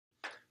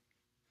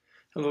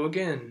Hello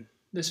again.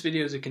 This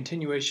video is a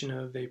continuation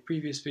of a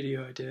previous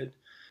video I did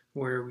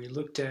where we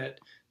looked at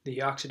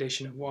the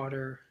oxidation of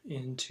water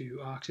into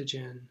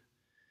oxygen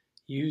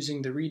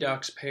using the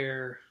redox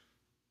pair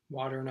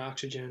water and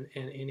oxygen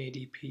and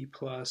NADP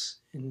plus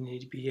and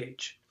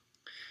NADPH.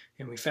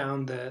 And we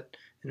found that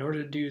in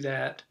order to do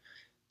that,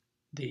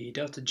 the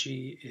delta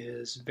G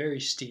is very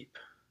steep,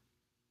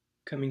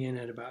 coming in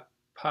at about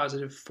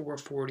positive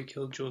 440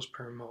 kilojoules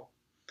per mole.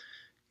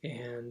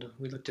 And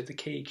we looked at the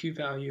KEQ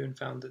value and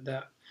found that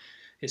that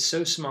is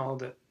so small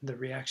that the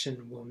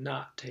reaction will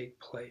not take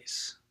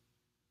place.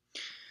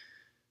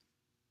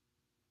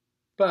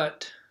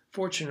 But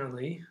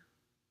fortunately,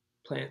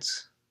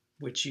 plants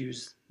which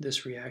use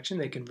this reaction,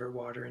 they convert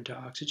water into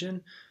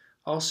oxygen,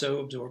 also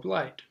absorb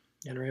light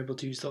and are able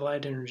to use the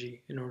light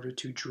energy in order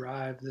to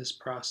drive this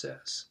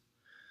process.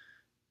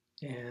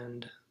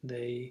 And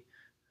they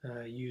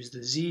use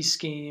the Z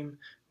scheme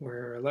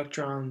where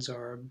electrons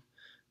are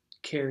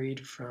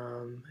carried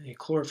from a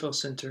chlorophyll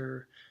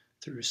center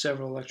through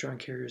several electron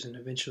carriers and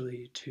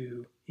eventually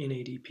to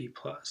NADP+.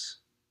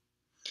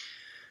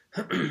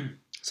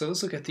 So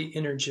let's look at the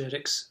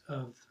energetics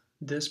of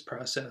this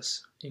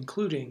process,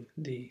 including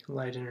the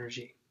light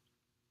energy.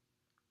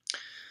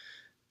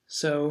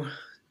 So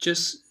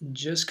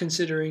just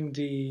considering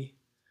the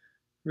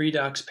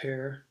redox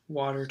pair,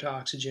 water to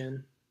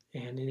oxygen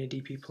and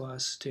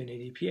NADP+ to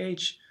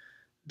NADPH,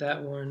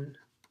 that one,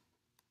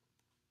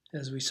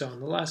 as we saw in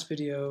the last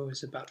video,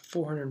 is about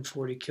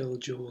 440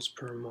 kilojoules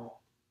per mole.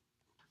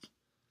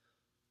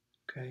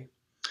 Okay,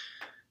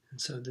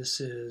 and so this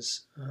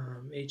is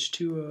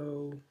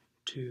H2O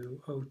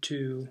to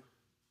O2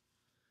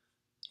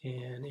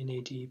 and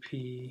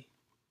NADP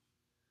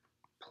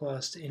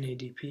plus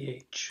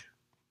NADPH.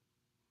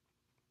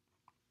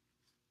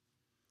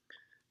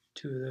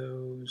 Two of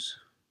those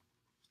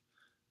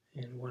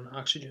and one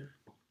oxygen.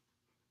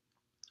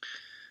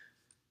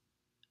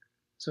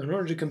 So in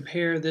order to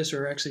compare this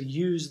or actually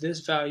use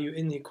this value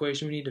in the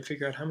equation, we need to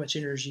figure out how much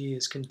energy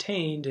is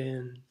contained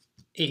in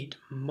 8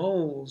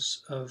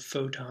 moles of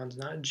photons,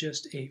 not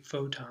just 8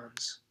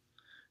 photons.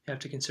 You have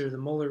to consider the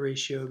molar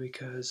ratio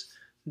because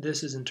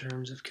this is in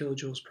terms of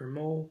kilojoules per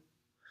mole,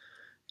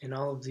 and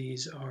all of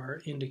these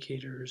are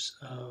indicators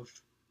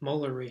of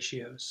molar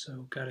ratios,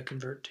 so got to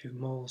convert to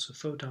moles of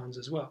photons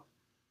as well.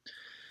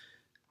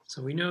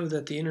 So we know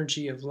that the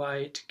energy of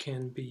light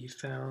can be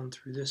found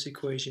through this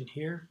equation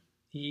here.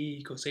 E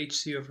equals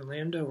hc over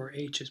lambda, where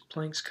h is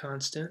Planck's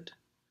constant,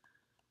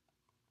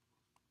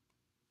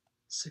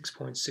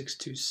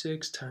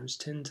 6.626 times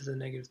 10 to the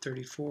negative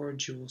 34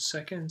 joule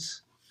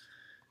seconds,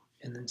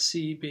 and then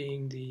c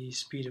being the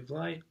speed of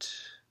light,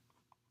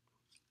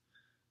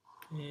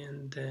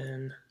 and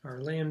then our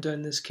lambda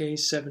in this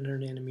case,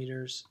 700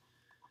 nanometers,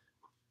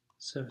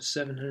 so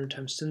 700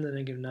 times 10 to the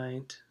negative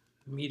 9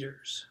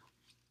 meters.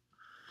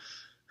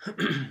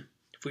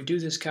 If we do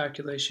this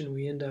calculation,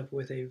 we end up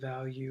with a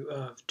value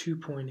of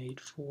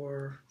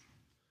 2.84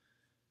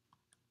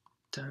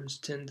 times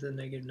 10 to the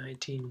negative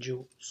 19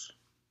 joules.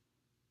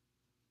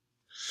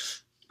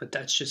 But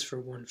that's just for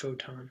one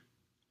photon.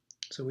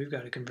 So we've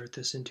got to convert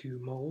this into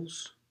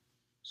moles.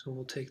 So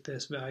we'll take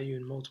this value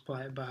and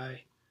multiply it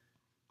by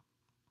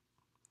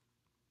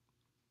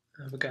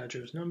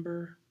Avogadro's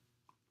number.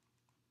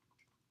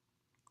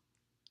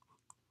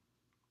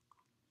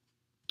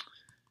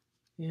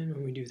 And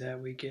when we do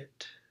that, we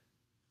get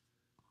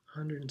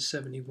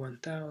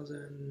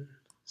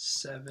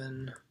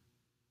 171,007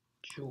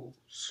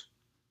 joules,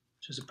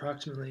 which is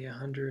approximately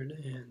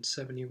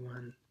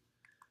 171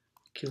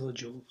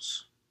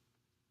 kilojoules.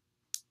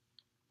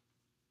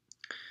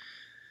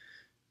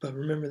 But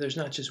remember, there's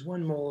not just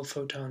 1 mole of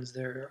photons,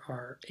 there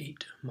are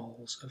 8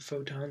 moles of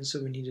photons,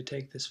 so we need to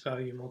take this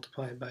value and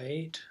multiply it by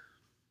 8.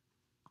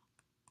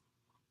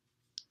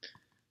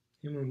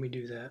 And when we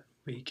do that,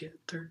 we get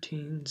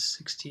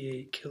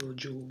 1368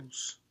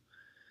 kilojoules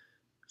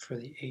for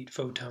the 8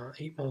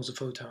 moles of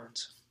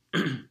photons.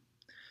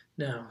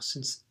 Now,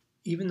 since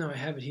even though I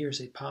have it here as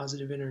a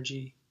positive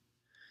energy,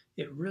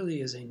 it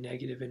really is a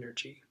negative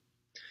energy,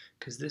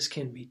 because this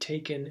can be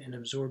taken and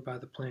absorbed by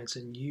the plants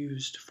and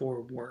used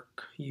for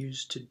work,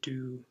 used to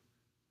do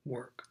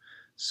work.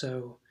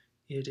 So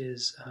it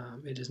is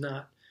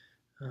not,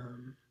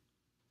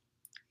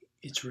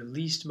 it's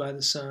released by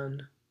the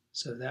sun,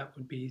 so that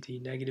would be the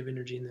negative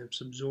energy, and that's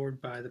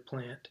absorbed by the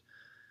plant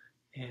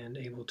and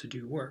able to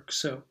do work.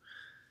 So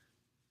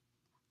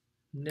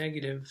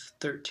negative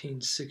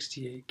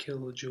 1368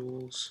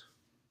 kilojoules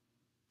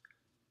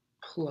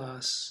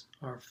plus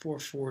our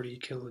 440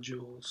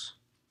 kilojoules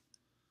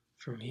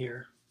from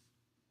here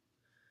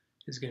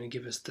is going to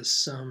give us the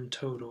sum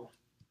total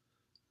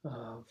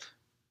of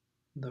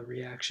the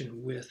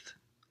reaction with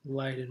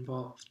light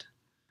involved,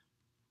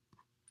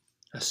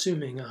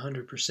 assuming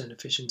 100%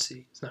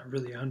 efficiency. It's not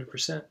really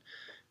 100%.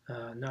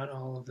 Not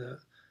all of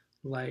the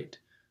light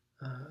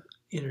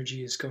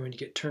energy is going to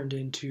get turned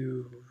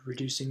into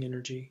reducing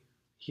energy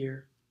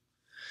here.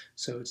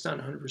 So it's not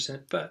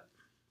 100%, but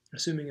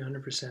assuming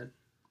 100%,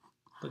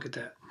 look at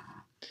that.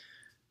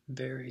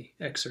 Very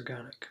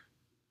exergonic.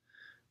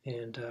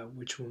 and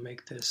which will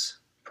make this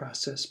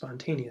process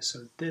spontaneous.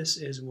 So this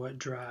is what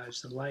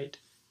drives the light,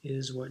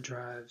 is what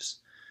drives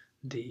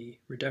the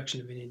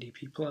reduction of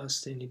NADP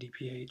plus to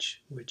NADPH,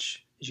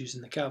 which is used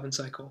in the Calvin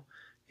cycle,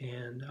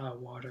 and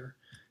water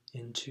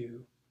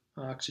into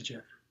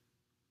oxygen.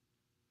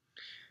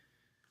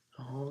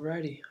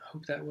 Alrighty, I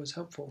hope that was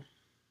helpful.